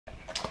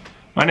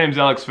My name's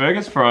Alex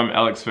Fergus from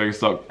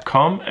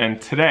alexfergus.com,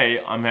 and today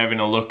I'm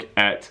having a look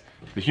at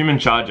the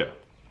HumanCharger.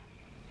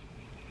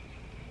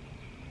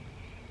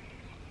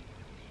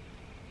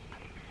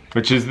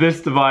 Which is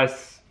this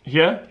device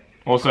here,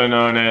 also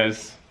known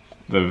as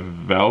the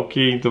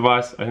Valky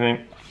device, I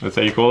think that's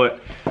how you call it.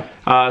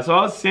 So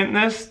I was sent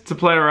this to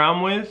play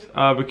around with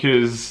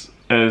because,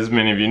 as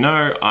many of you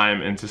know,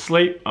 I'm into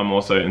sleep. I'm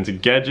also into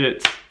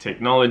gadgets,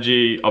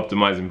 technology,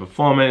 optimizing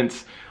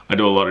performance. I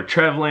do a lot of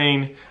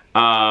traveling,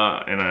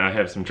 and I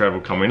have some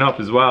travel coming up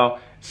as well.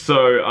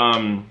 So,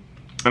 and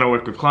I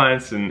work with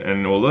clients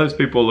and all those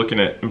people looking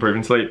at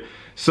improving sleep.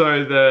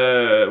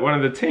 So one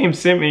of the team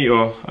sent me,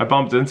 or I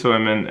bumped into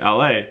him in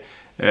LA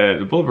at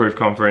the Bulletproof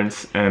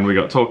conference, and we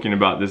got talking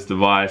about this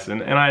device,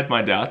 and I had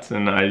my doubts,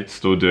 and I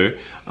still do.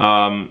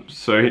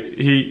 So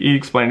he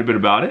explained a bit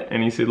about it,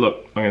 and he said,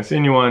 look, I'm gonna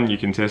send you one, you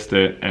can test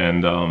it,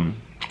 and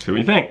see what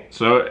you think.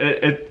 So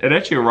it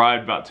actually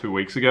arrived about 2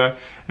 weeks ago,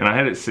 and I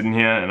had it sitting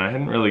here, and I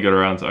hadn't really got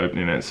around to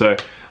opening it. So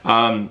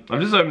I've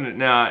just opened it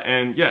now,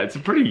 and yeah, it's a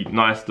pretty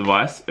nice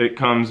device. It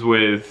comes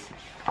with,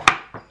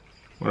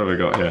 what have I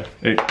got here?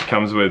 It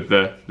comes with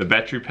the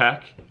battery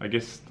pack, I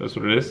guess that's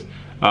what it is,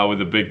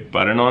 with a big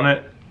button on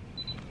it.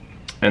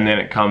 And then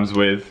it comes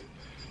with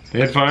the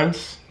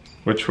headphones,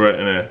 which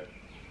I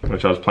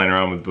was playing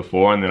around with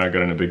before, and then I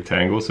got in a big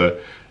tangle. So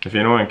if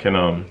anyone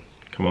can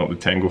come up with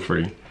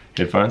tangle-free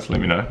headphones,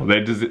 let me know. Well, they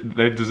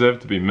deserve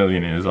to be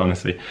millionaires,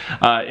 honestly.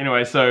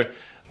 Anyway, so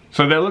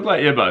they look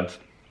like earbuds,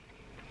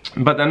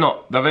 but they're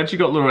not. They've actually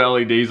got little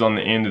LEDs on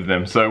the end of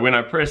them. So when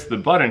I press the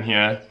button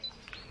here,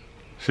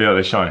 see how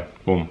they shine?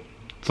 Boom.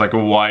 It's like a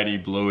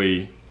whitey,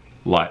 bluey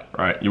light,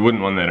 right? You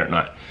wouldn't want that at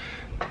night.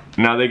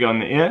 Now they go in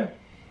the ear,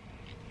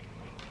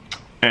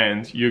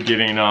 and you're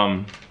getting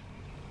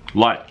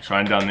light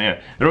shining down the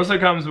ear. It also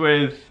comes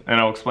with, and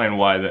I'll explain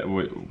why that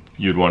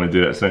you'd want to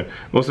do that soon. It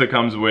also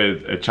comes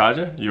with a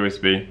charger,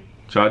 USB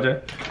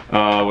charger.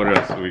 What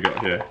else have we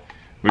got here?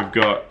 We've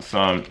got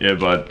some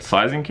earbud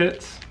sizing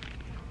kits,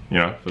 you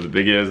know, for the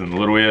big ears and the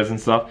little ears and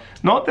stuff.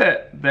 Not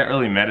that that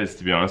really matters,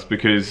 to be honest,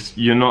 because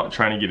you're not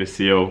trying to get a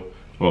seal.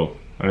 Well,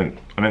 I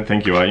don't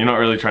think you are. You're not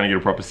really trying to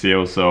get a proper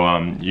seal, so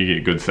you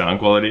get good sound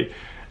quality.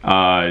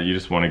 You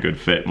just want a good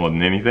fit more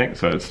than anything,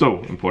 so it's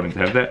still important to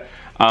have that.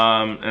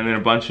 And then a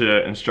bunch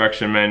of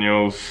instruction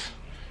manuals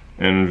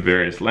in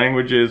various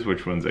languages.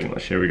 Which one's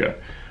English? Here we go.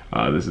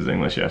 This is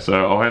English, yeah.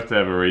 So I'll have to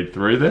have a read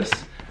through this.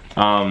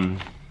 So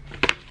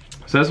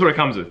that's what it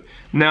comes with.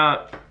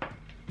 Now,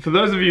 for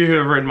those of you who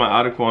have read my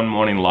article on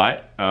morning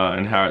light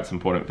and how it's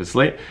important for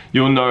sleep,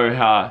 you'll know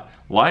how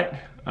light,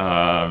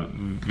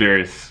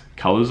 various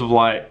colors of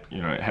light, you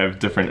know, have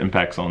different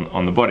impacts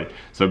on the body.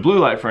 So blue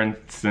light, for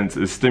instance,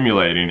 is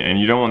stimulating, and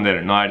you don't want that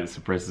at night. It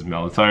suppresses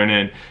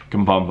melatonin,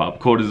 can pump up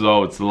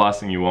cortisol. It's the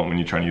last thing you want when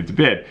you're trying to get to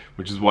bed,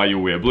 which is why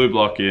you'll wear blue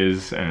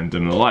blockers and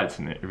dim the lights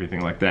and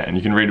everything like that. And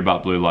you can read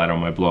about blue light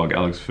on my blog,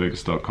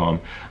 alexfergus.com,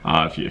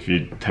 if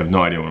you have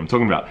no idea what I'm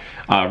talking about.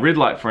 Red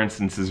light, for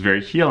instance, is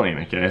very healing,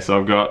 okay? So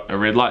I've got a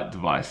red light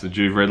device, a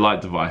Juve red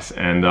light device,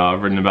 and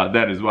I've written about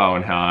that as well,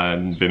 and how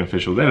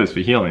beneficial that is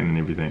for healing and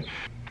everything.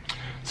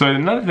 So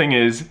another thing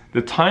is,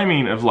 the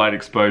timing of light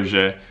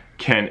exposure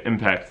can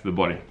impact the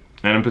body,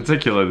 and in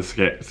particular the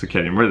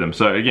circadian rhythm.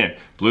 So again,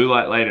 blue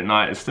light late at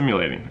night is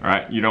stimulating,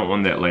 right? You don't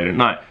want that late at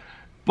night,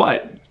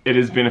 but it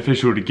is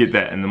beneficial to get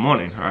that in the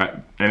morning, all right?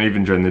 And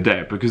even during the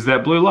day, because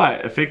that blue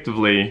light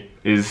effectively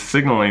is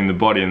signaling the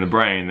body and the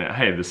brain that,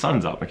 hey, the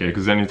sun's up, okay?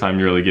 Because anytime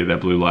you really get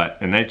that blue light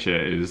in nature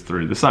is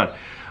through the sun.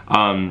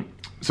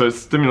 So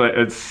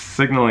it's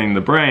signaling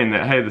the brain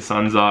that, hey, the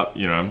sun's up,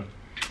 you know,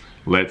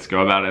 let's go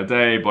about our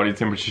day, body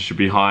temperature should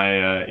be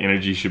higher,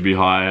 energy should be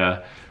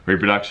higher,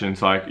 reproduction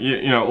cycle,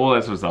 you know, all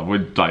that sort of stuff. We're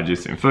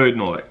digesting food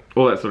and all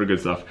that sort of good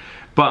stuff.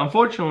 But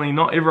unfortunately,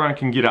 not everyone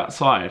can get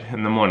outside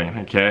in the morning,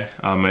 okay?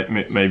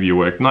 Maybe you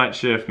work night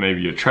shift,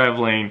 maybe you're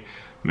traveling,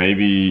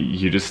 maybe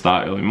you just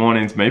start early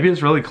mornings, maybe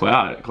it's really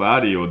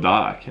cloudy or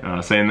dark.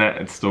 Saying that,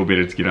 it's still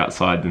better to get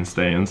outside than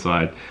stay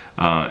inside,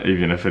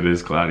 even if it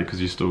is cloudy,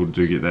 because you still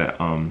do get that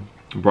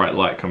bright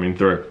light coming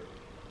through.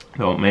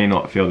 Though it may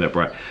not feel that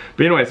bright.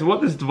 But anyway, so what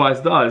this device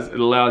does, it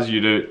allows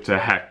you to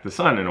hack the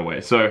sun in a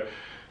way. So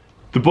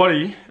the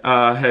body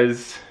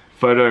has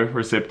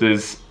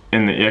photoreceptors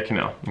in the ear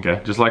canal, okay?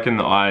 Just like in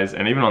the eyes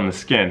and even on the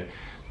skin.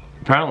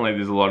 Apparently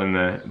there's a lot in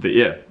the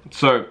ear.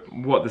 So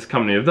what this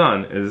company have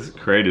done is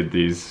created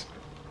these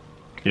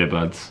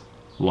earbuds,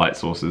 light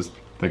sources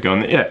that go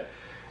in the ear.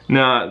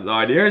 Now the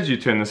idea is you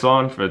turn this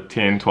on for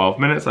 10-12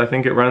 minutes, I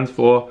think it runs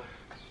for,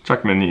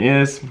 chuck them in the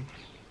ears,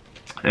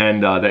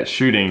 and that's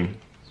shooting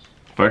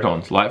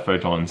photons, light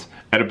photons,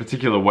 at a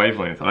particular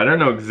wavelength. I don't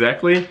know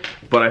exactly,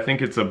 but I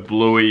think it's a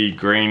bluey,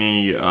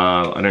 greeny,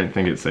 I don't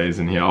think it says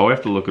in here. I'll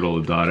have to look at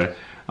all the data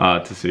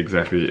to see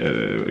exactly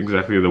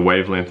the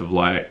wavelength of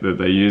light that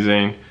they're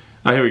using.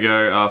 Here we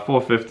go,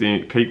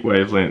 450, peak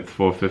wavelength,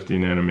 450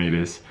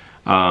 nanometers,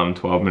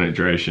 12-minute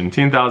duration,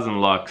 10,000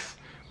 lux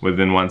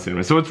within 1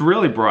 centimeter. So it's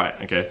really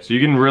bright, okay? So you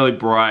get really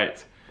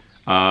bright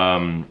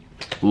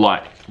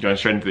light going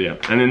straight into the ear.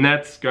 And then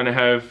that's going to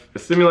have a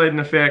stimulating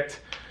effect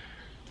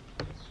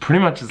pretty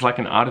much it's like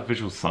an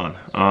artificial sun,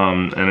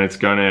 and it's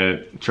going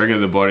to trigger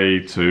the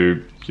body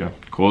to, you know,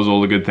 cause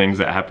all the good things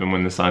that happen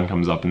when the sun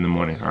comes up in the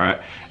morning. All right,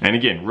 and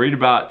again, read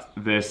about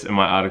this in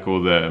my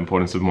article, the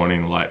importance of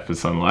morning light for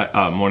sunlight,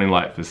 morning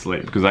light for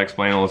sleep, because I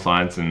explain all the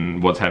science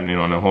and what's happening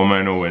on a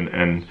hormonal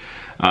and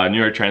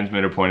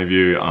neurotransmitter point of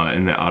view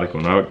in that article.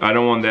 No, I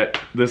don't want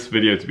this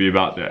video to be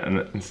about that,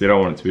 and instead I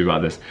want it to be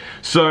about this.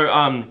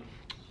 So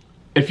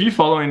if you're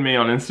following me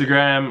on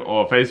Instagram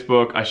or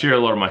Facebook, I share a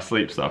lot of my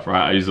sleep stuff,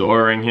 right? I use the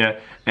Oura Ring here,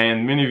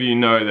 and many of you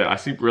know that I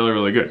sleep really,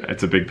 really good.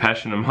 It's a big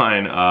passion of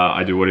mine.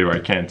 I do whatever I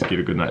can to get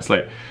a good night's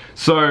sleep.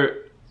 So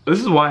this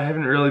is why I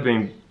haven't really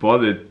been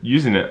bothered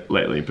using it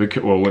lately,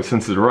 because, well,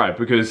 since it arrived,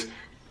 because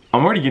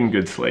I'm already getting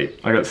good sleep.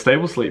 I got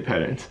stable sleep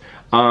patterns.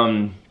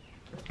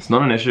 It's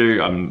not an issue.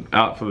 I'm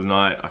out for the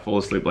night. I fall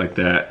asleep like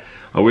that.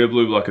 I wear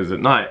blue blockers at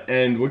night,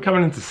 and we're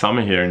coming into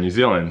summer here in New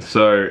Zealand,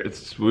 so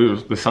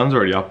the sun's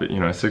already up at, you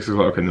know, 6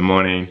 o'clock in the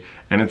morning,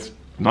 and it's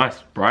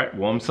nice, bright,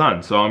 warm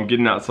sun. So I'm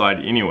getting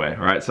outside anyway,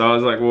 right? So I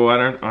was like, well,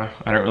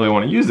 I don't really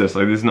want to use this.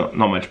 Like, there's not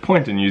much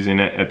point in using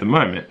it at the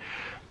moment,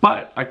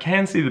 but I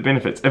can see the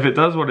benefits. If it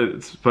does what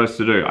it's supposed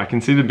to do, I can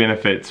see the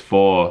benefits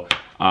for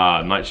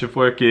night shift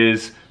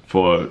workers,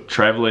 for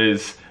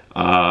travelers,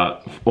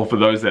 or for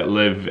those that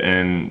live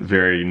in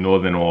very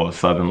northern or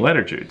southern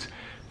latitudes.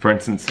 For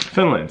instance,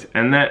 Finland,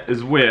 and that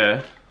is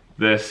where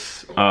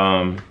this,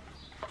 there's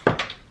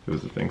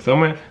a thing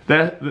somewhere,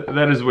 that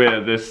is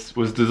where this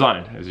was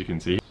designed, as you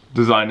can see.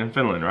 Designed in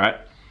Finland, right?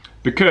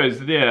 Because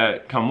there,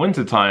 come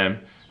winter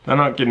time, they're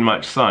not getting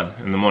much sun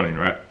in the morning,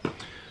 right?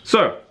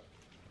 So,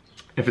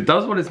 if it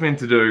does what it's meant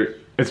to do,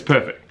 it's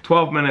perfect.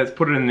 12 minutes,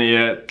 put it in the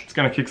air, it's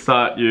gonna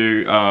kickstart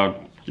you,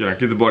 you know,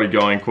 get the body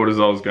going,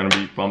 cortisol's gonna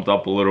be bumped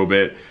up a little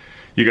bit,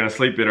 you're gonna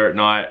sleep better at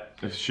night,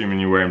 assuming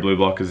you're wearing blue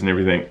blockers and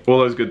everything. All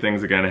those good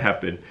things are going to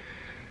happen.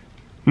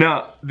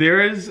 Now, there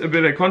is a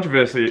bit of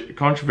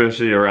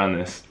controversy around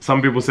this.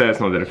 Some people say it's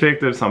not that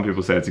effective, some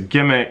people say it's a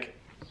gimmick.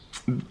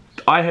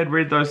 I had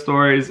read those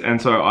stories, and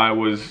so I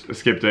was a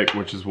skeptic,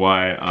 which is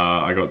why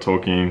I got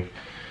talking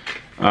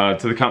to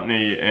the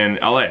company in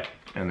LA,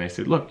 and they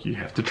said, look, you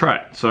have to try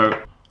it. So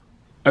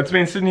it's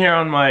been sitting here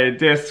on my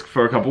desk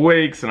for a couple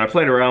weeks, and I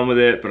played around with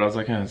it, but I was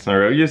like, oh, it's no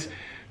real use.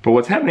 But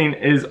what's happening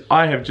is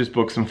I have just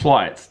booked some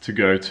flights to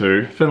go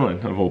to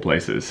Finland, of all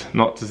places.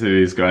 Not to see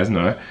these guys,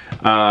 no.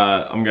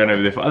 I'm going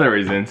over there for other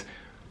reasons.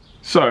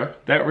 So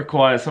that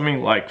requires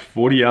something like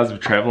 40 hours of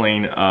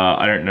traveling.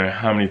 I don't know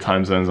how many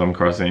time zones I'm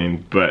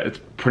crossing, but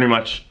it's pretty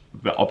much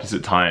the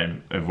opposite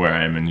time of where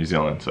I am in New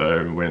Zealand.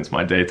 So when it's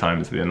my daytime,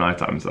 it's their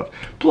nighttime and stuff.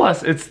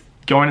 Plus, it's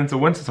going into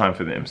winter time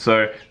for them,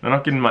 so they're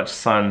not getting much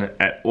sun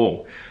at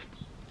all.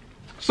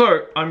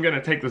 So I'm going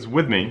to take this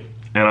with me,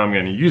 and I'm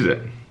going to use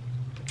it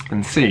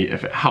and see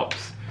if it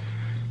helps.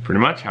 Pretty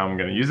much how I'm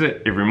going to use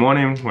it every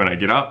morning when I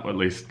get up, or at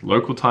least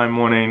local time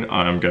morning,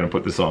 I'm going to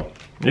put this on.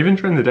 Even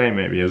during the day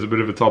maybe, as a bit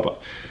of a top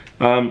up.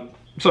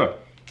 So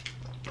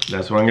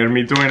that's what I'm going to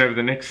be doing over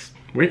the next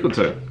week or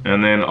two,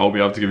 and then I'll be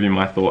able to give you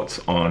my thoughts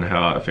on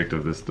how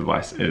effective this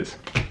device is.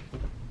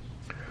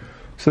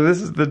 So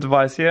this is the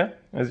device here.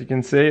 As you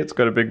can see, it's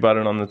got a big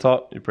button on the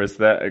top. You press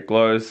that, it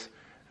glows,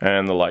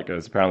 and the light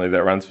goes. Apparently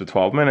that runs for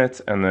 12 minutes,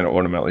 and then it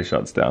automatically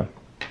shuts down.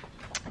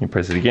 You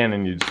press it again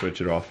and you just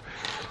switch it off.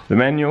 The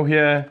manual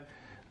here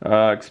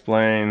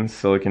explains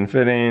silicon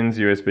fittings,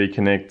 USB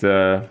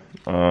connector,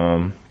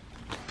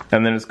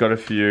 and then it's got a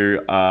few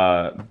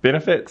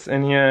benefits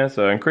in here.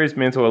 So increased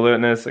mental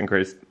alertness,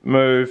 increased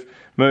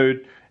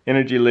mood,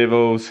 energy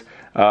levels.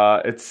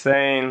 It's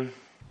saying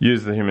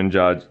use the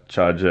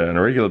HumanCharger on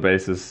a regular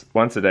basis,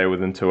 once a day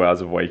within 2 hours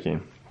of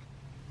waking.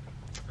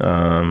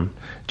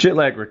 Jet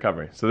lag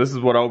recovery. So this is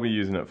what I'll be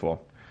using it for.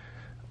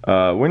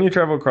 When you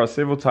travel across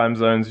several time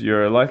zones,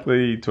 you're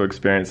likely to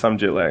experience some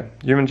jet lag.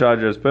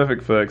 HumanCharger is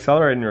perfect for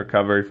accelerating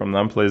recovery from the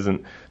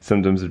unpleasant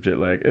symptoms of jet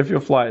lag. If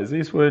your flight is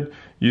eastward,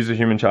 use the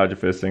HumanCharger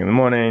first thing in the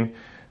morning,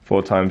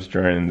 4 times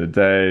during the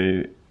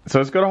day. So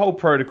it's got a whole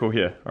protocol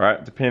here,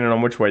 alright, depending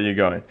on which way you're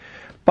going.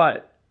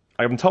 But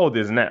I'm told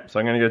there's an app, so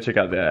I'm going to go check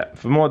out the app.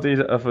 For more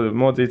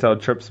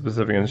detailed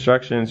trip-specific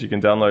instructions, you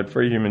can download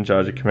free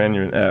HumanCharger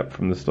companion app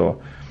from the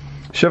store.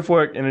 Shift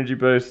work, energy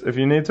boost. If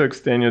you need to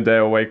extend your day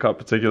or wake up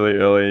particularly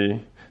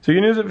early, so you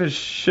can use it for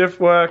shift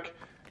work,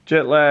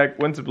 jet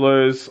lag, winter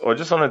blues, or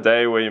just on a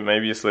day where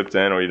maybe you slipped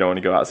in or you don't want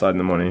to go outside in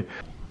the morning.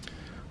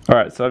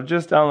 Alright, so I've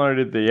just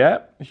downloaded the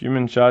app,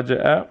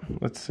 HumanCharger app.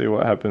 Let's see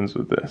what happens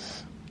with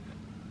this.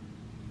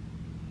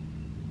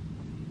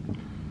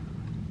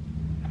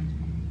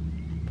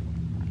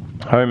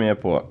 Home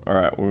airport.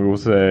 Alright, we will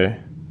say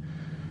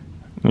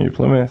New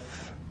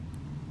Plymouth.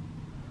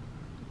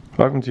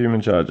 Welcome to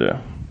HumanCharger.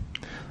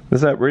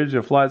 This app reads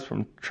your flights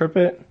from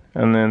TripIt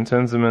and then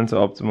turns them into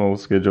optimal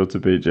schedule to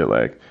beat jet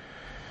lag.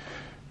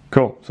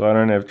 Cool, so I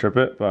don't have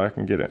TripIt, but I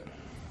can get it.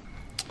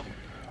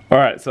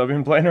 Alright, so I've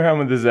been playing around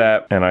with this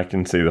app and I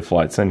can see the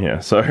flights in here.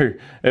 So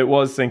it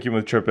was syncing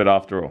with TripIt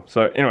after all.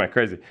 So anyway,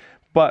 crazy.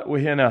 But we're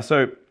here now.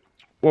 So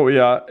what we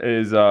are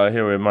is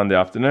here we're Monday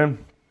afternoon,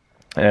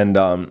 and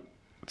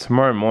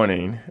tomorrow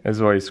morning,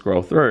 as I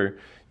scroll through,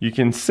 you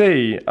can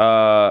see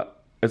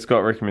it's got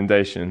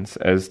recommendations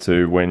as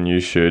to when you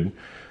should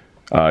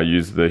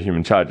use the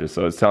HumanCharger.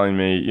 So it's telling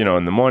me, you know,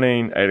 in the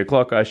morning, 8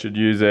 o'clock I should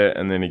use it,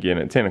 and then again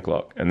at 10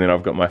 o'clock. And then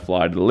I've got my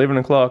flight at 11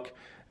 o'clock,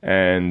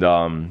 and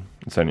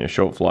it's only a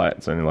short flight.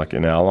 It's only like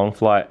an hour-long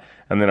flight.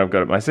 And then I've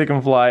got my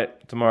second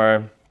flight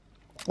tomorrow,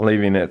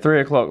 leaving at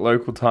 3 o'clock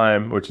local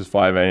time, which is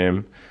 5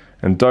 a.m.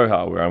 in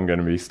Doha, where I'm going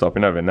to be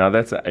stopping over. Now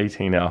that's an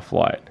 18-hour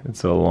flight.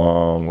 It's a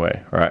long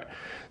way, right?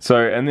 So,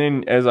 and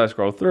then as I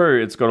scroll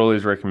through, it's got all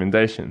these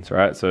recommendations,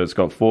 right? So it's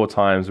got 4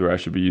 times where I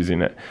should be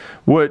using it,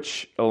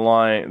 which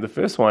align. The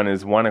first one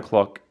is 1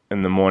 o'clock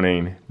in the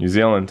morning, New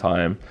Zealand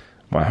time,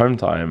 my home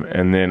time,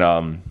 and then,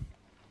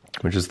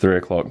 which is 3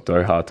 o'clock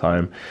Doha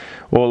time,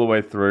 all the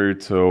way through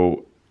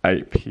till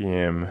 8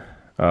 p.m.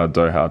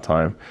 Doha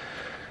time.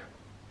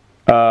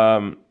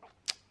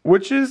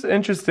 Which is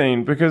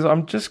interesting because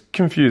I'm just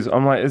confused.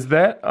 I'm like, is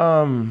that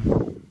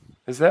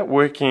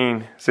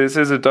working? So it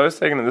says a dose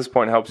taken at this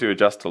point helps you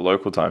adjust to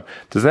local time.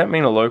 Does that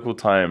mean a local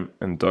time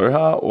in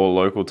Doha or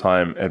local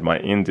time at my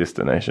end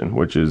destination,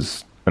 which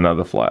is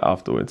another flight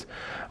afterwards?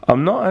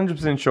 I'm not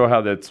 100% sure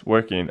how that's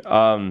working.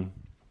 I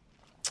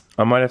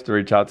might have to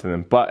reach out to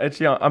them. But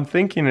actually, I'm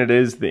thinking it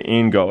is the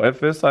end goal. At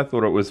first, I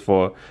thought it was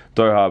for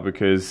Doha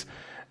because,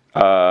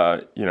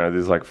 you know,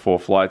 there's like 4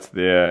 flights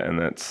there, and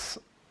that's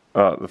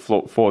the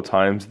 4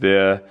 times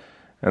there,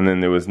 and then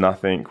there was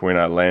nothing when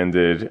I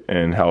landed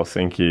in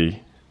Helsinki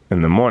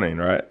in the morning,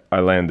 right?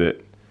 I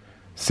landed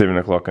 7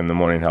 o'clock in the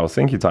morning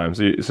Helsinki time,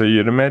 so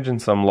you'd imagine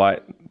some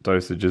light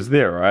dosages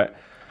there, right?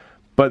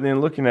 But then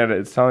looking at it,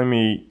 it's telling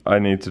me I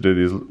need to do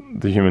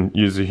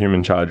use the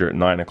HumanCharger at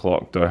 9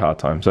 o'clock Doha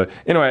time. So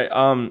anyway,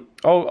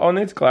 I'll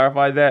need to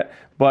clarify that.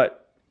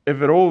 But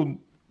if it all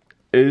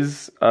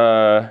is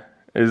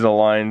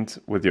aligned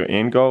with your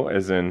end goal,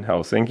 as in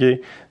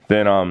Helsinki,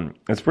 then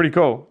it's pretty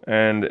cool,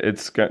 and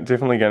it's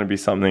definitely going to be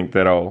something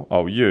that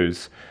I'll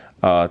use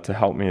to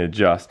help me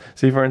adjust.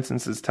 See, for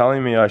instance, it's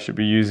telling me I should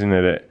be using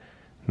it at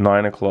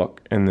 9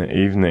 o'clock in the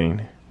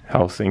evening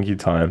Helsinki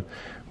time,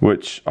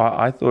 which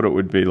I thought it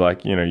would be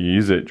like, you know, you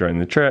use it during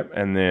the trip,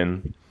 and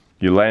then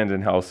you land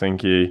in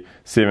Helsinki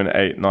 7,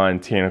 8, 9,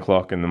 10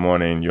 o'clock in the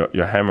morning,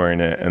 you're hammering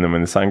it, and then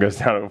when the sun goes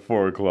down at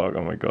 4 o'clock,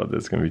 oh my god,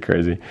 that's going to be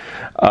crazy,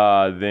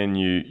 then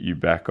you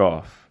back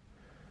off.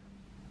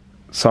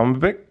 So I'm a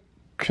bit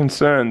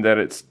concerned that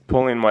it's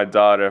pulling my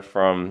data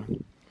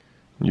from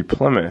New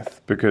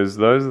Plymouth, because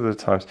those are the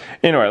times.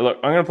 Anyway, look,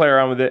 I'm going to play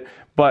around with it,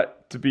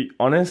 but to be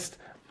honest,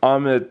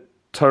 I'm a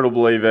total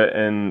believer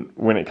in,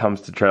 when it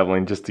comes to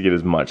traveling, just to get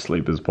as much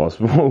sleep as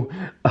possible,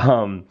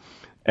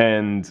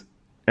 and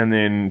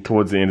then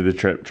towards the end of the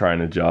trip, try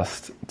and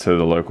adjust to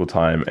the local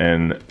time.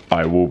 And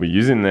I will be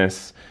using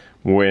this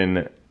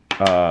when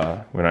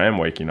I am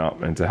waking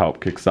up, and to help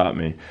kickstart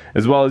me,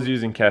 as well as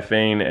using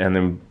caffeine and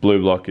then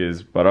blue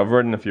blockers. But I've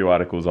written a few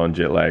articles on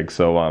jet lag,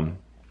 so I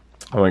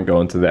won't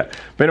go into that.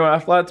 But anyway, I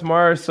fly out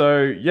tomorrow,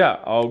 so yeah,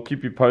 I'll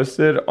keep you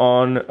posted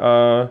on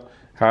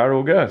how it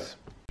all goes.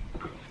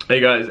 Hey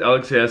guys,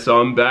 Alex here.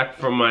 So I'm back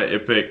from my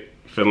epic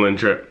Finland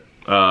trip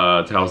to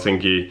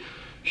Helsinki.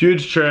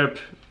 Huge trip,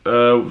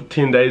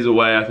 10 days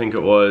away I think it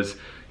was.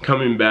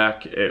 Coming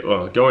back,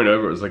 going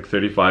over it was like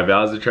 35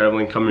 hours of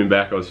traveling. Coming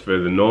back I was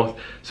further north,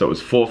 so it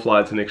was 4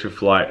 flights, an extra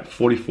flight,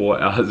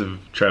 44 hours of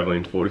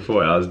traveling,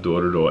 44 hours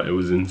door to door. It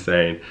was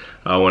insane.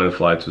 One of the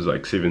flights was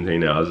like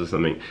 17 hours or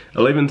something.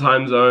 11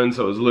 time zones,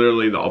 so it was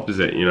literally the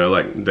opposite, you know,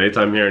 like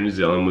daytime here in New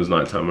Zealand was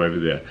nighttime over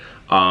there.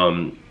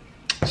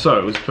 So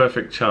it was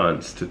perfect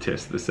chance to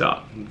test this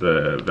out,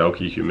 the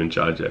Velky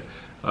HumanCharger,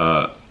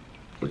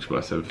 which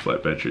must have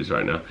flat batteries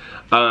right now.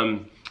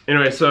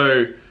 Anyway,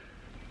 so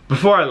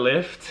before I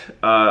left,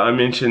 I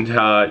mentioned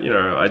how, you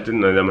know, I didn't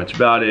know that much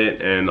about it,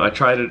 and I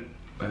tried it,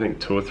 I think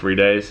 2 or 3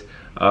 days,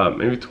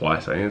 maybe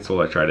twice, I think that's all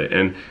I tried it,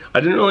 and I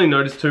didn't really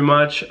notice too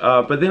much,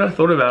 but then I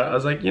thought about it, I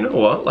was like, you know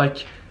what,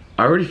 like,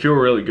 I already feel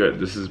really good.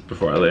 This is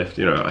before I left,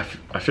 you know,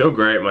 I feel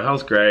great, my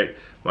health's great,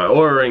 my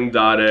Oura Ring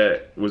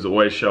data was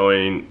always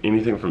showing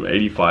anything from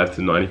 85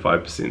 to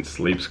 95%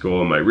 sleep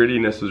score, my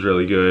readiness was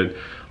really good,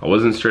 I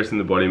wasn't stressing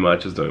the body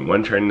much, I was doing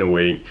 1 training a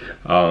week,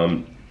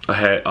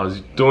 I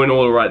was doing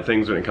all the right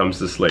things when it comes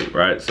to sleep,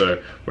 right?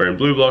 So wearing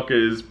blue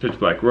blockers, pitch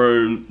black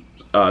room,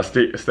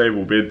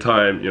 stable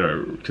bedtime, you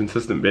know,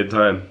 consistent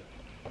bedtime,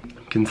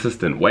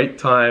 consistent wake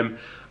time.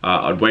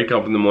 I'd wake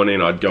up in the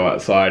morning, I'd go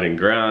outside and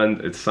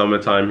ground. It's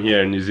summertime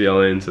here in New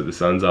Zealand, so the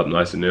sun's up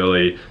nice and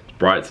early. It's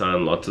bright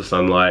sun, lots of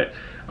sunlight.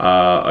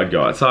 I'd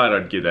go outside,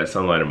 I'd get that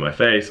sunlight in my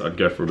face. I'd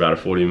go for about a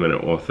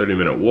 40-minute or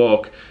 30-minute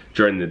walk.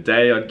 During the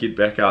day, I'd get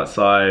back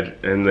outside,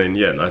 and then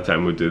yeah,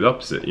 nighttime would do the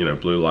opposite, you know,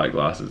 blue light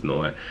glasses and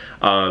all that.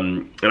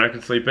 And I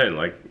could sleep in,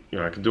 like, you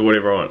know, I could do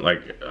whatever I want.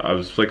 Like, I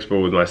was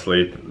flexible with my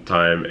sleep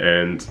time,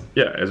 and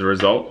yeah, as a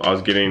result, I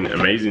was getting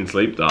amazing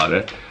sleep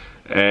data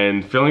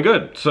and feeling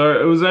good. So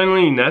it was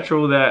only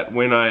natural that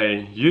when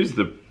I used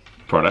the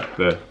product,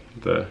 the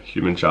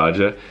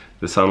HumanCharger,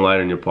 the sunlight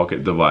in your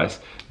pocket device,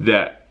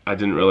 that I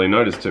didn't really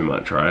notice too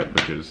much, right?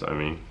 Because, I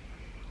mean,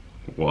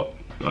 what?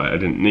 I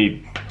didn't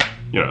need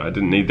you know, I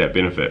didn't need that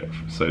benefit,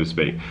 so to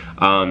speak.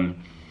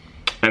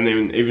 And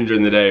then even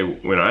during the day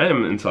when I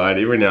am inside,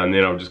 every now and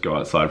then I'll just go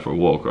outside for a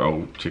walk, or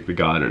I'll check the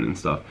garden and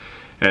stuff.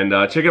 And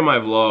check out my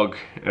vlog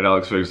at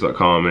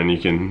alexfergus.com, and you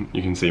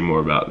can see more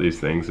about these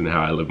things and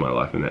how I live my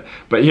life in that.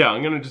 But yeah,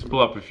 I'm gonna just pull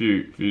up a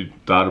few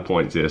data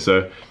points here.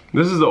 So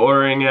this is the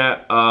ordering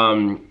app.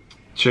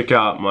 Check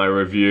out my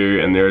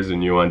review, and there is a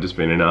new one just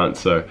been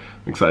announced, so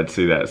I'm excited to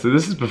see that. So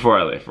this is before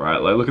I left, right?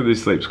 Like, look at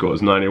these sleep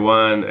scores: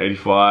 91,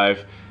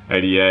 85,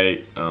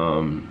 88,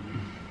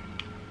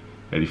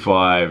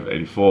 85,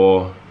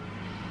 84,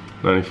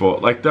 94.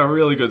 Like, they're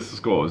really good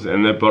scores,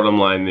 and the bottom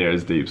line there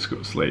is deep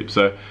sleep.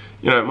 So,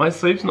 you know, my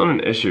sleep's not an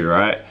issue,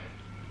 right?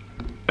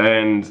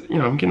 And, you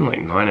know, I'm getting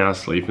like 9 hours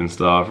sleep and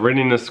stuff.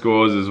 Readiness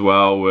scores as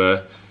well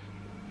were,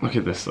 look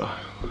at this stuff.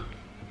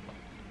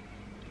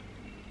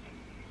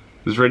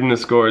 This readiness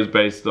score is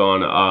based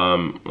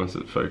on, once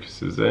it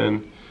focuses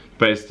in,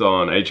 based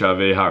on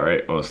HRV, heart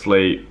rate, or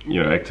sleep,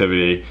 you know,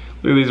 activity.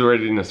 Look at these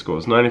readiness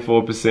scores: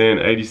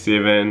 94%,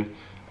 87,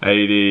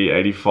 80,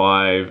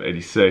 85,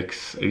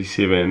 86,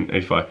 87,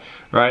 85,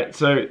 right?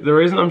 So the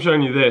reason I'm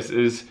showing you this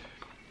is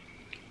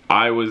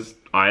I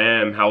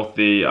am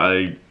healthy,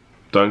 I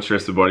don't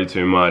stress the body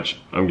too much,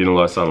 I'm getting a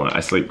lot of sunlight,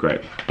 I sleep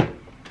great.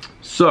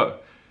 So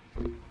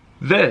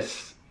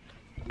this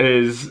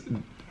is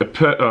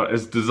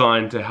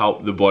designed to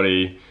help the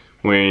body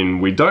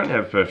when we don't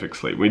have perfect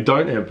sleep, we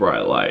don't have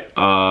bright light,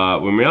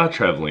 when we are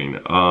traveling,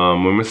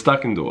 when we're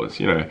stuck indoors,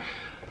 you know.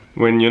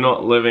 When you're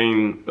not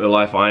living the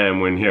life I am,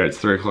 when here it's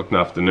 3 o'clock in the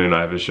afternoon,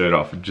 I have a shirt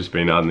off, I've just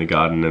been out in the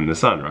garden in the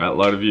sun, right? A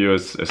lot of you are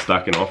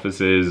stuck in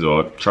offices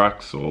or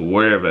trucks or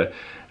wherever,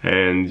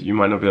 and you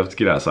might not be able to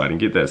get outside and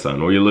get that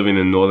sun. Or you're living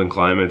in northern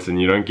climates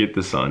and you don't get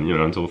the sun, you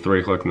know, until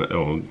 3 o'clock,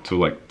 or until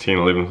like 10,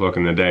 11 o'clock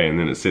in the day, and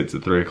then it sets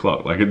at 3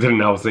 o'clock, like it did in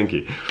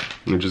Helsinki,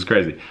 which is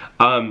crazy.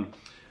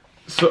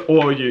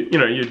 Or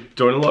you're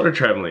doing a lot of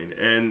traveling,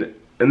 and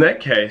in that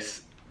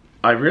case,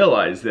 I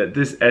realized that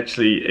this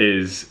actually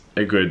is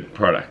a good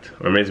product,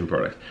 or amazing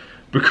product,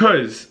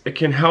 because it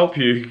can help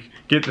you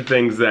get the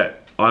things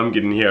that I'm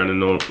getting here in a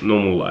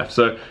normal life.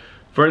 So,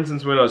 for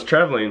instance, when I was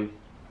traveling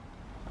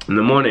in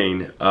the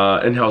morning, in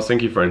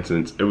Helsinki for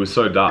instance, it was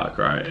so dark,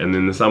 right? And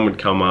then the sun would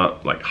come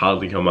up, like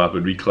hardly come up,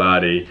 it'd be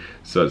cloudy,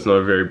 so it's not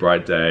a very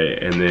bright day,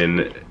 and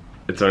then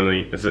it's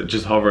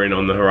just hovering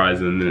on the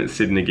horizon, and then it's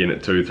setting again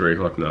at 2, 3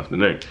 o'clock in the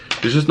afternoon.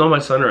 There's just not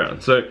much sun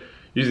around. So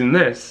using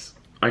this,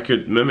 I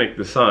could mimic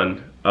the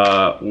sun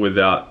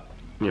without,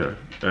 you know,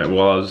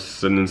 while I was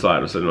sitting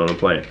inside or sitting on a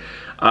plane.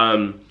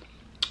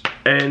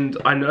 And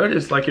I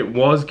noticed like it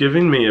was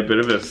giving me a bit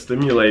of a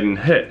stimulating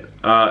hit.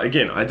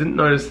 Again, I didn't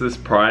notice this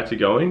prior to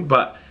going,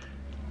 but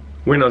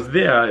when I was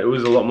there, it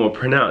was a lot more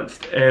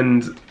pronounced.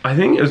 And I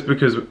think it was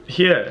because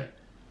here,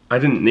 I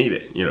didn't need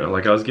it, you know,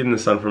 like I was getting the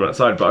sun from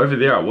outside, but over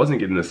there I wasn't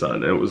getting the sun,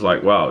 and it was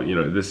like, wow, you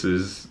know, this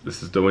is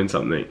doing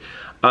something.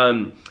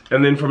 And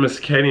then from a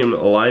circadian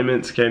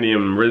alignment,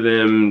 circadian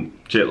rhythm,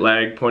 jet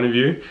lag point of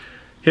view,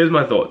 here's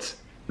my thoughts.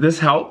 This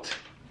helped,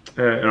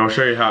 and I'll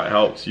show you how it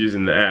helps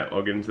using the app.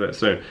 I'll get into that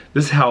soon.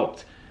 This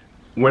helped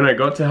when I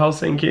got to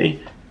Helsinki.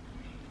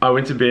 I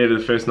went to bed the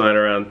first night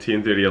around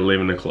 10:30,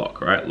 11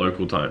 o'clock, right,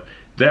 local time.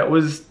 That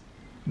was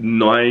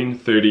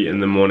 9:30 in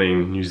the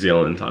morning New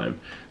Zealand time.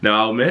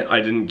 Now I'll admit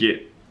I didn't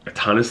get a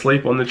ton of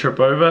sleep on the trip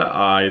over.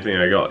 I think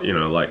I got, you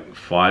know, like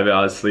 5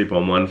 hours sleep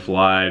on one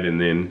flight, and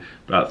then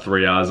about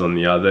 3 hours on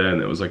the other,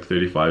 and it was like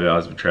 35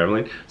 hours of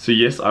traveling. So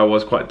yes, I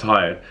was quite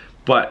tired,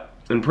 but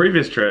in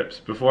previous trips,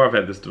 before I've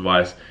had this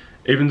device,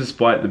 even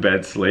despite the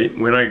bad sleep,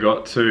 when I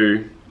got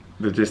to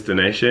the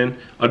destination,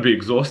 I'd be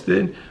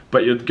exhausted,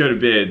 but you'd go to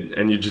bed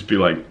and you'd just be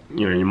like,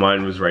 you know, your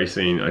mind was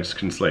racing, I just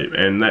couldn't sleep.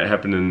 And that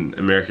happened in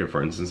America,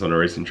 for instance, on a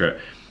recent trip,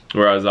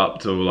 where I was up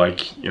till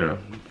like, you know,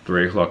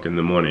 3 o'clock in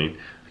the morning,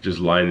 just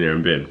lying there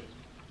in bed.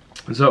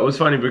 And so it was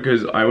funny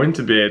because I went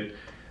to bed,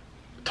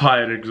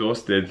 tired,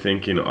 exhausted,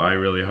 thinking, I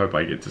really hope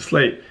I get to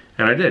sleep.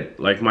 And I did.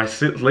 Like, my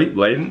sleep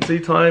latency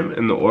time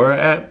in the Aura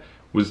app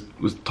was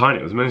tiny,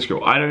 it was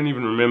minuscule. I don't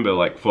even remember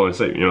like falling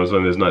asleep. You know, it was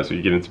one of those nights where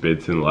you get into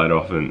bed, turn the light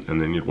off, and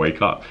then you'd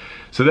wake up.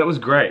 So that was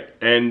great.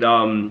 And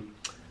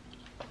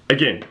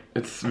again,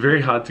 it's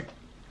very hard to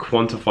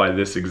quantify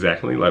this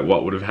exactly, like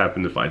what would have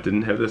happened if I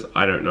didn't have this.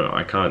 I don't know.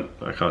 I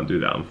can't do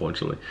that,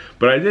 unfortunately.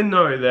 But I did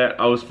know that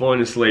I was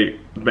falling asleep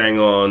bang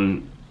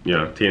on, you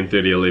know,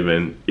 10:30,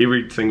 11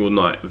 every single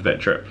night of that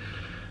trip.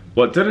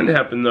 What didn't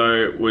happen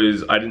though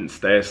was I didn't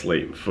stay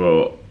asleep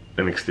for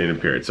an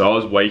extended period. So I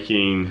was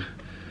waking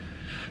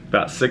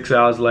about 6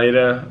 hours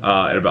later,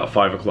 at about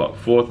 5 o'clock,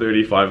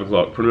 4:30, 5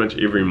 o'clock, pretty much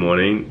every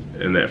morning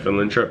in that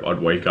Finland trip, I'd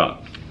wake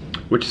up.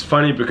 Which is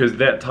funny because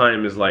that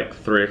time is like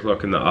 3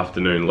 o'clock in the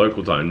afternoon,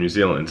 local time, New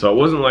Zealand. So it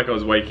wasn't like I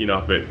was waking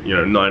up at, you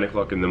know, 9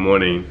 o'clock in the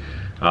morning,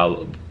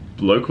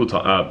 local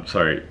time,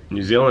 sorry,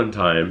 New Zealand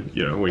time,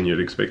 you know, when you'd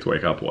expect to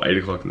wake up, or 8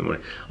 o'clock in the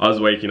morning. I was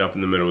waking up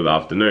in the middle of the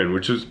afternoon,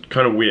 which was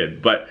kind of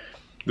weird. But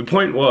the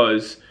point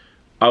was,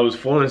 I was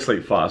falling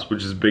asleep fast,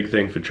 which is a big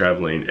thing for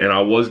traveling, and I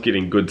was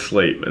getting good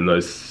sleep in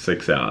those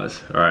 6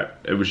 hours, all right?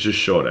 It was just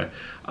shorter.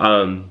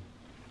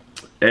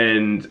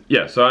 And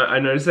yeah, so I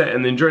noticed that,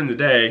 and then during the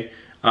day,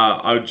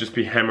 I would just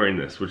be hammering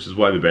this, which is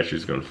why the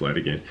battery's gone flat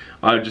again.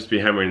 I would just be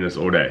hammering this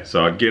all day.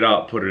 So I'd get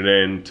up, put it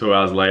in, 2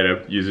 hours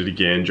later, use it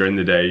again, during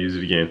the day, use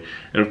it again.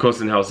 And of course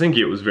in Helsinki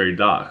it was very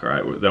dark,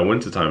 right? The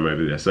winter time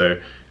over there.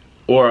 So,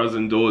 or I was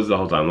indoors the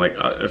whole time. Like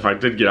if I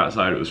did get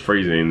outside, it was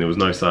freezing, there was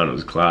no sun, it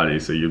was cloudy,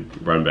 so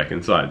you'd run back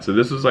inside. So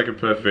this was like a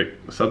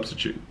perfect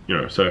substitute, you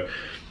know. So,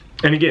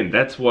 and again,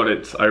 that's what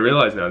I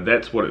realize now,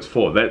 that's what it's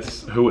for.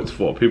 That's who it's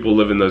for. People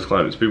live in those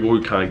climates, people who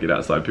can't get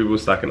outside, people who are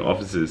stuck in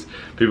offices,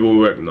 people who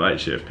work night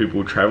shift,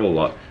 people who travel a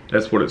lot.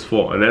 That's what it's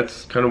for. And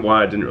that's kind of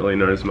why I didn't really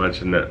notice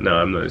much, and that now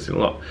I'm noticing a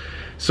lot.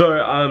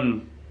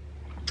 So,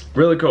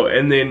 really cool.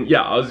 And then,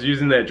 yeah, I was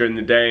using that during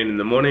the day and in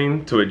the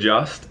morning to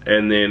adjust.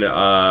 And then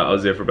I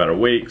was there for about a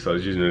week, so I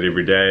was using it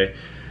every day.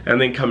 And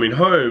then coming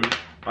home,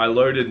 I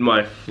loaded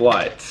my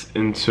flights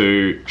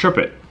into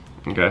TripIt,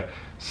 okay?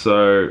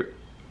 So,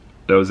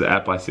 there was the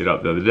app I set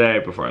up the other day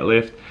before I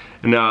left.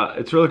 And now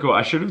it's really cool.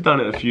 I should have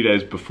done it a few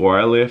days before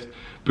I left,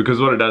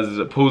 because what it does is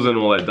it pulls in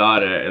all that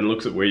data and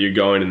looks at where you're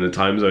going and the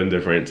time zone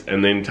difference,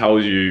 and then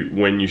tells you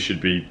when you should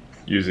be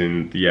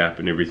using the app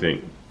and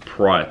everything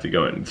prior to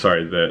going.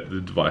 Sorry,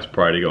 the device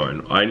prior to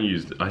going.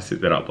 I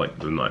set that up like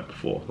the night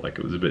before. Like,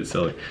 it was a bit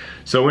silly.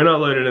 So when I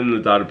loaded in the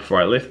data before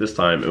I left this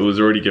time, it was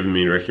already giving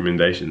me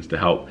recommendations to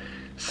help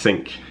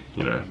sync,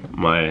 you know,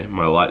 my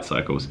light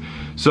cycles.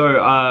 So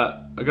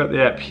I got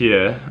the app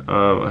here.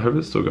 I hope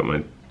it's still got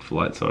my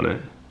flights on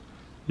it.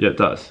 Yeah, it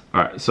does.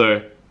 Alright,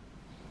 so,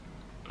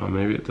 oh,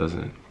 maybe it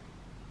doesn't.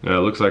 No,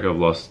 it looks like I've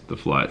lost the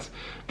flights.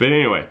 But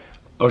anyway,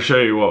 I'll show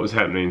you what was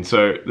happening.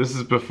 So this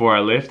is before I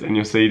left, and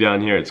you'll see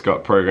down here it's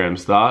got program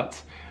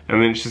starts,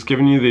 and then it's just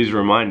giving you these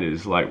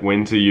reminders like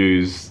when to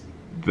use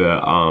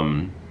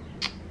the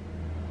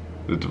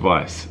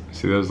device.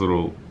 See those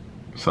little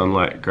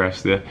sunlight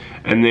graphs there?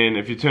 And then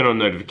if you turn on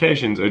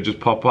notifications, it'll just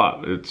pop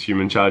up. It's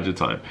HumanCharger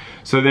time.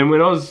 So then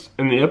when I was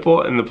in the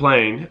airport in the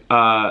plane,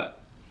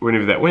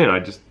 whenever that went, I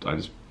just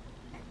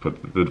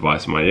put the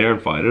device in my ear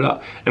and fired it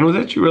up, and it was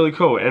actually really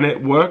cool, and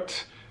it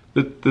worked.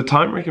 The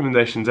time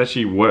recommendations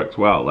actually worked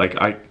well. Like,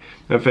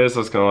 at first I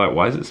was kind of like,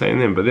 why is it saying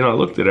them? But then I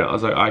looked at it, I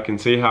was like, I can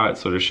see how it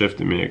sort of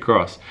shifted me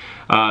across.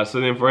 So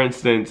then, for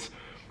instance,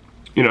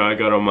 you know, I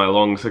got on my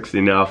long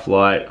 16-hour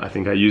flight. I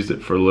think I used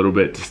it for a little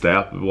bit to stay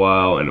up a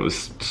while, and it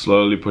was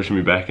slowly pushing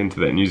me back into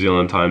that New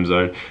Zealand time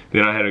zone.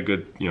 Then I had a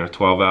good, you know,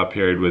 12-hour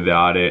period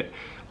without it.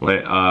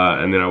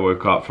 And then I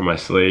woke up from my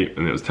sleep,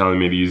 and it was telling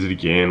me to use it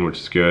again, which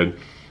is good.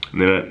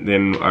 And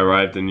then I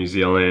arrived in New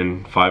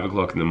Zealand 5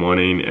 o'clock in the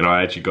morning, and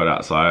I actually got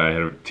outside. I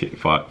had a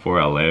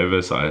 4-hour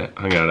layover, so I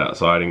hung out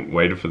outside and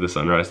waited for the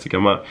sunrise to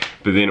come up.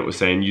 But then it was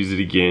saying use it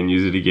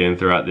again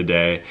throughout the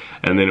day,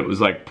 and then it was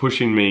like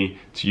pushing me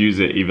to use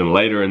it even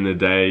later in the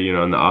day, you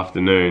know, in the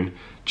afternoon,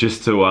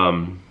 just to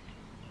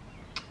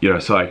you know,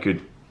 so I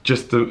could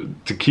just to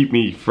keep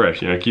me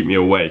fresh, you know, keep me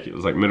awake. It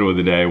was like middle of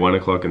the day, 1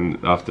 o'clock in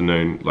the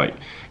afternoon, like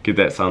get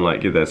that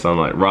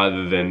sunlight,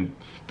 rather than,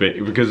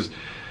 because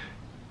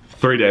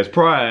 3 days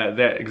prior,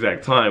 that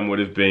exact time would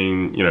have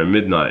been, you know,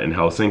 midnight in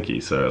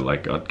Helsinki. So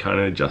like I'd kind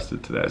of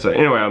adjusted to that. So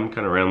anyway, I'm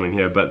kind of rambling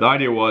here, but the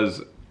idea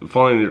was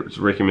following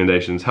the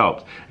recommendations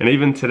helped. And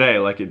even today,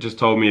 like, it just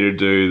told me to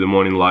do the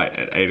morning light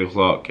at 8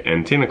 o'clock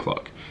and 10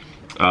 o'clock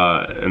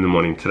in the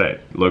morning today,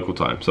 local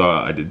time. So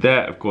I did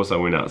that. Of course, I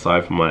went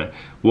outside for my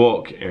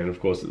walk, and of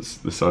course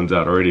the sun's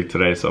out already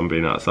today, so I'm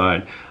being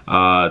outside.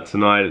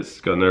 Tonight it's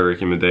got no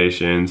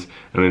recommendations,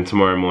 and then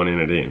tomorrow morning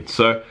at 8.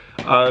 So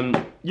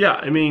yeah,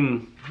 I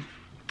mean,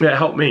 it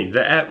helped me.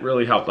 The app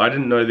really helped. I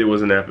didn't know there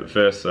was an app at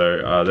first,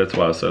 so that's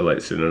why I was so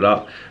late setting it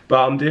up.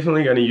 But I'm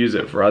definitely going to use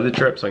it for other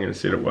trips. I'm going to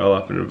set it well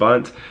up in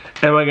advance.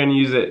 Am I going to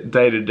use it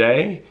day to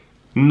day?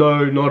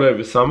 No, not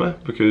over summer,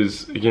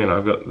 because again,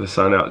 I've got the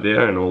sun out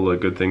there and all the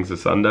good things the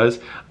sun does.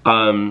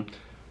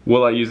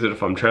 Will I use it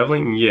if I'm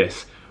traveling?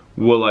 Yes.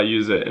 Will I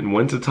use it in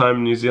wintertime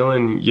in New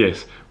Zealand?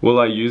 Yes. Will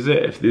I use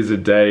it if there's a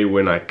day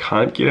when I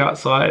can't get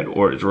outside,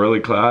 or it's really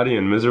cloudy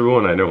and miserable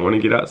and I don't want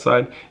to get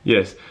outside?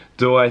 Yes.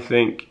 Do I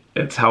think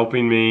it's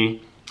helping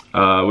me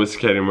with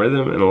circadian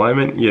rhythm and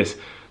alignment? Yes.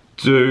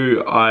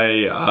 Do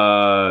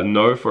I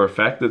know for a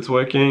fact it's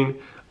working?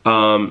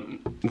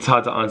 It's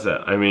hard to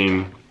answer. I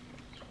mean,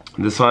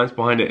 the science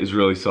behind it is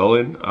really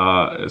solid,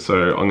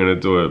 so I'm going to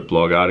do a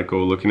blog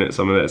article looking at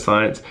some of that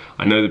science.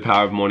 I know the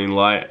power of morning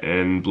light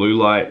and blue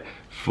light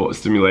for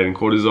stimulating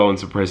cortisol and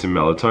suppressing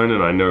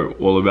melatonin. I know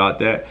all about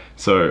that,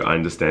 so I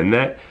understand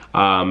that.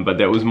 But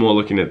that was more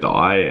looking at the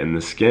eye and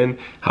the skin.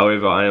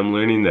 However, I am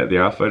learning that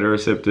there are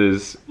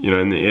photoreceptors, you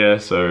know, in the ear,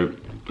 so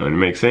it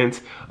makes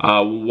sense.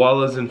 While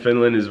I was in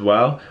Finland as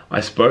well, I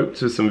spoke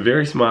to some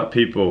very smart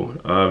people,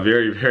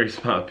 very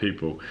smart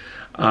people,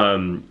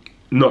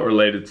 not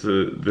related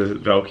to the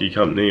Valky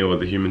company or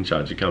the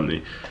HumanCharger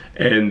company.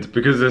 And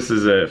because this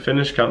is a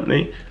Finnish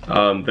company,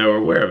 they were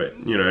aware of it,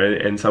 you know,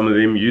 and some of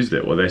them used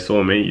it, or they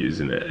saw me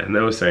using it, and they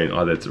were saying,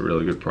 oh, that's a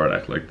really good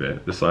product, like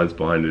the science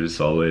behind it is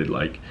solid,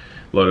 like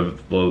a lot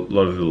of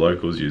the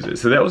locals use it.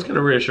 So that was kind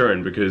of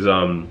reassuring, because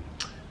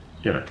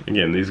you know,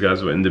 again, these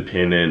guys were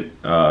independent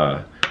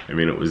I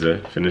mean, it was a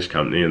Finnish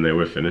company and they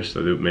were Finnish,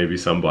 so there may be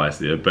some bias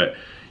there, but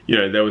you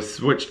know, they were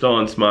switched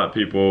on, smart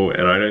people,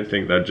 and I don't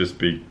think they'd just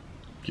be,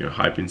 you know,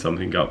 hyping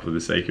something up for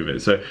the sake of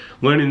it. So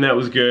learning that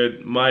was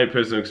good. My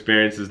personal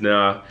experiences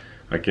now,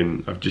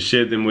 I've just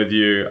shared them with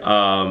you,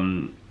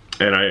 and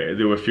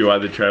there were a few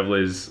other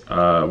travelers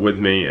with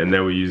me, and they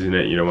were using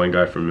it. You know, one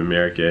guy from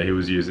America, he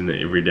was using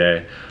it every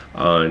day,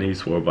 and he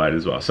swore by it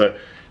as well. So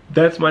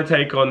that's my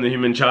take on the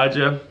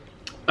HumanCharger.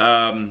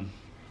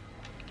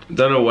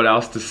 Don't know what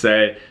else to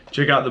say.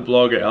 Check out the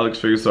blog at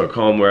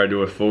alexfergus.com where I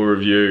do a full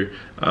review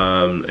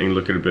and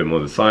look at a bit more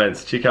of the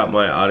science. Check out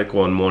my article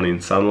on morning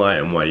sunlight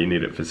and why you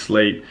need it for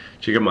sleep.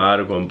 Check out my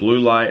article on blue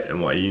light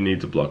and why you need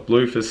to block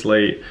blue for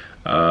sleep.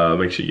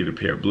 Make sure you get a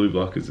pair of blue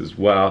blockers as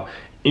well.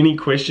 Any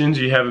questions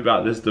you have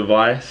about this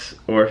device,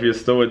 or if you're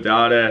still a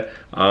doubter,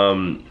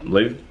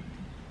 leave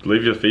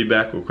your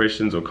feedback or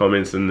questions or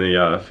comments in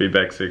the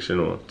feedback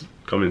section or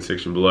comment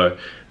section below,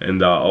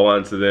 and I'll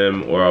answer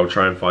them, or I'll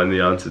try and find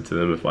the answer to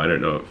them if I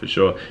don't know it for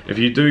sure. If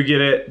you do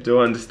get it, do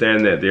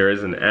understand that there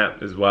is an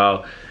app as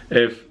well.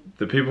 If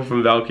the people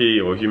from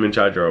Valky or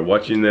HumanCharger are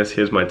watching this,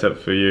 here's my tip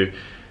for you.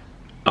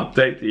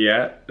 Update the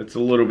app. It's a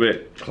little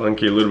bit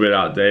clunky, a little bit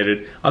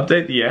outdated.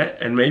 Update the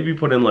app and maybe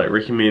put in like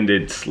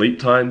recommended sleep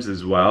times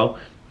as well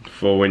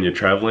for when you're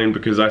traveling,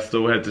 because I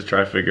still had to try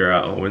to figure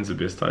out, oh, when's the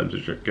best time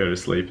to go to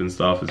sleep and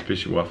stuff,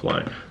 especially while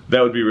flying.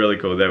 That would be really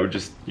cool. That would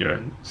just, you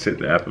know, set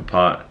the app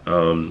apart.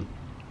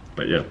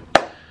 But yeah.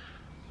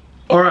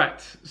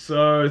 Alright,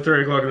 so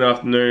 3 o'clock in the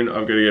afternoon,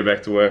 I've got to get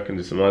back to work and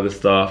do some other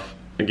stuff.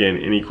 Again,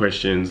 any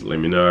questions, let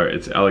me know.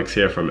 It's Alex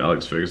here from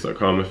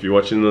alexfergus.com. If you're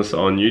watching this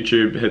on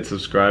YouTube, hit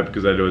subscribe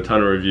because I do a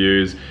ton of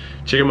reviews.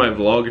 Check out my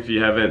vlog if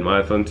you haven't, my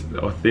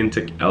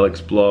authentic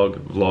Alex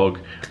vlog,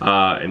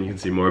 and you can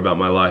see more about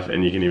my life,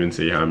 and you can even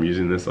see how I'm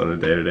using this on a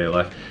day-to-day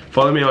life.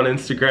 Follow me on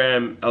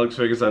Instagram,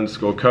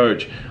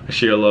 alexfergus_coach. I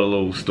share a lot of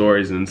little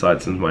stories and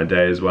insights into my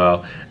day as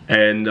well.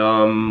 And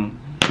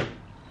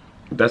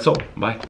that's all. Bye.